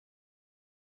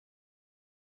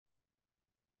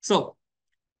So,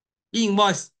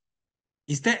 invoice,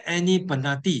 is there any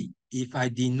penalty if I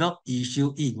did not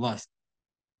issue invoice?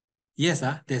 Yes,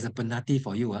 there's a penalty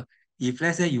for you. If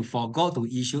let's say you forgot to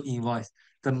issue invoice,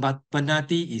 the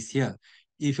penalty is here.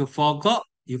 If you forgot,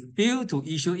 you fail to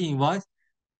issue invoice,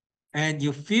 and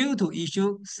you fail to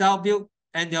issue self-bill,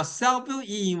 and your self-bill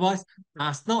e-invoice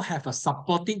does not have a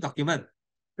supporting document.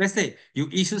 Let's say you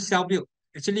issue self-bill,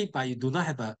 actually, but you do not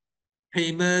have a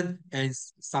payment and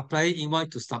supplier invoice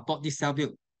to support this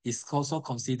self-bill. It's also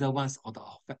considered one of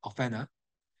the offense.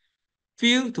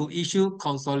 Fail to issue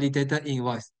consolidated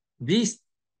invoice. This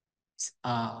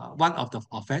one of the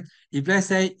offense. If let's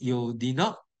say you did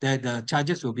not, then the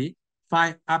charges will be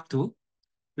fine up to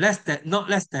not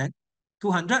less than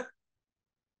 200.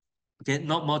 Okay,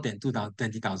 not more than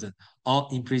 20,000, or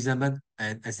imprisonment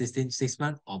and assisting 6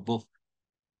 months, or both.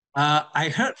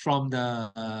 I heard from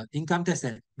the income tax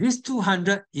that this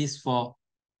 200 is for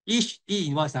each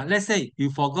e-invoice. Let's say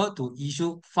you forgot to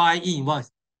issue 5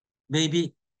 e-invoice,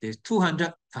 maybe there's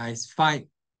 200 times 5,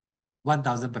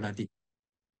 1,000 penalty.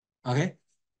 Okay,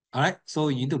 all right. So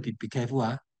you need to be careful.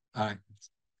 All right.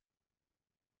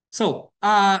 So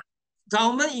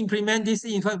government implement this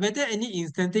invoice, whether any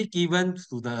incentive given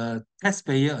to the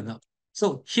taxpayer or not.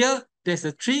 So here there's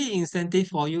a 3 incentive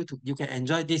for you to you can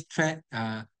enjoy this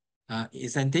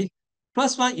incentive.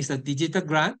 First one is a digital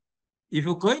grant. If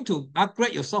you're going to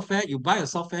upgrade your software, you buy a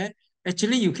software,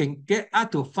 actually you can get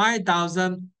up to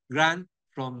 5,000 grant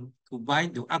from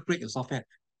to upgrade your software.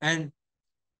 And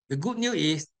the good news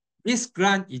is this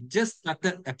grant is just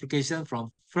started application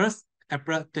from 1st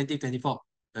April 2024,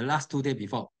 the last 2 days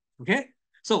before. Okay,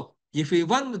 so if you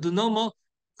want to know more,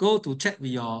 go to check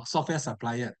with your software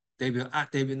supplier. They will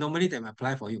normally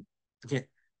apply for you. Okay,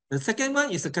 the second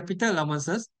one is the capital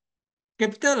allowances.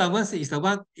 Capital allowance is the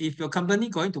one if your company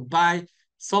going to buy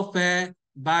software,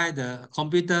 buy the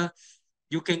computer,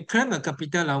 you can claim a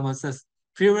capital allowances.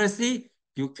 Previously,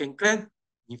 you can claim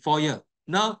in 4 years.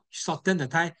 Now, shorten the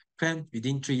time, claim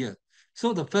within 3 years.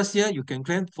 So the first year, you can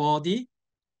claim 40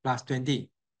 plus 20.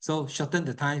 So shorten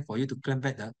the time for you to claim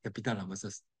back the capital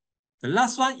allowances. The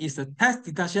last one is the tax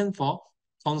deduction for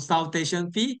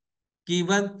consultation fee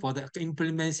given for the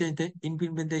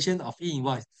implementation of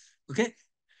e-invoice. Okay,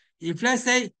 if let's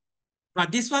say,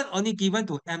 but this one only given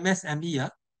to MSME,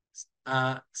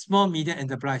 small medium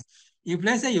enterprise. If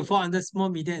let's say you fall under small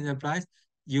medium enterprise,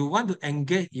 you want to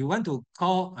engage, you want to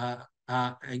call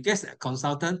engage a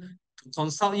consultant to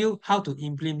consult you how to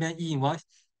implement e-invoice,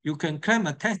 you can claim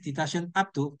a tax deduction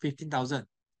up to 15,000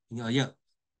 in a year,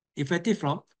 effective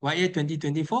from YA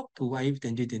 2024 to YA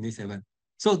 2027.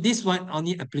 So this one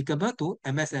only applicable to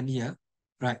MSME,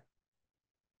 right?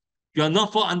 You're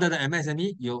not fall under the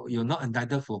MSME, you're not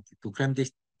entitled to claim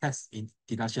this tax in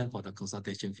deduction for the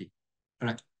consultation fee. All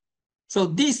right. So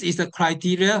this is the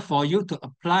criteria for you to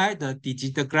apply the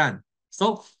digital grant.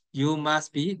 So you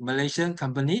must be Malaysian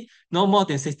company, no more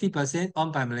than 60%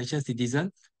 owned by Malaysian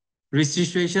citizen.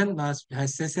 Registration must have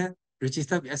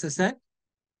registered with SSN.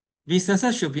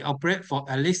 Businesses should be operate for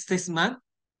at least 6 months.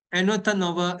 Annual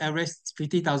turnover average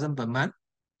 50,000 per month.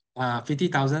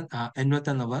 50,000 annual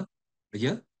turnover a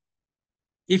year.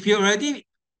 If you already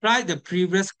tried the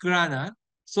previous grant,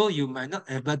 so you might not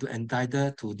able to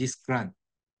entitle to this grant.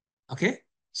 Okay,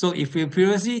 so if you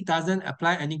previously doesn't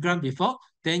apply any grant before,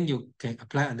 then you can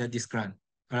apply under this grant.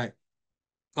 All right,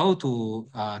 go to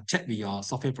check with your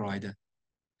software provider.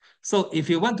 So if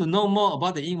you want to know more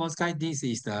about the invoice guide, this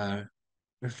is the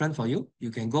reference for you. You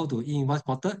can go to invoice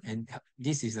portal, and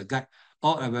this is a guide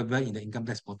all available in the income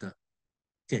tax portal.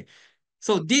 Okay,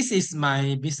 so this is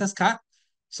my business card.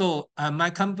 So my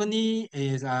company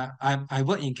is I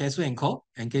work in Kesu & Co.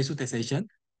 and Kesu Taxation.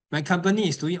 My company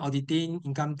is doing auditing,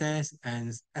 income tax,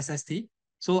 and SST.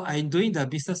 So I'm doing the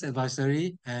business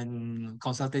advisory and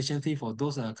consultation fee for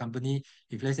those company.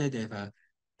 If let's say they have a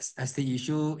ST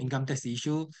issue, income tax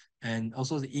issue, and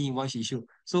also the e-invoice issue.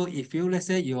 So if you let's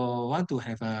say you want to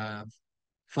have a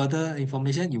further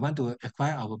information, you want to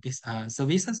acquire our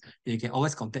services, you can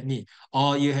always contact me.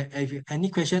 Or if you have any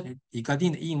question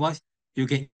regarding the e-invoice, you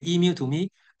can email to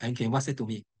me and can WhatsApp to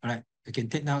me. All right, you can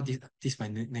take now this my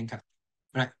name card.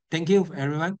 All right, thank you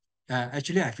everyone.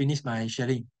 Actually, I finished my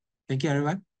sharing. Thank you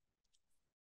everyone.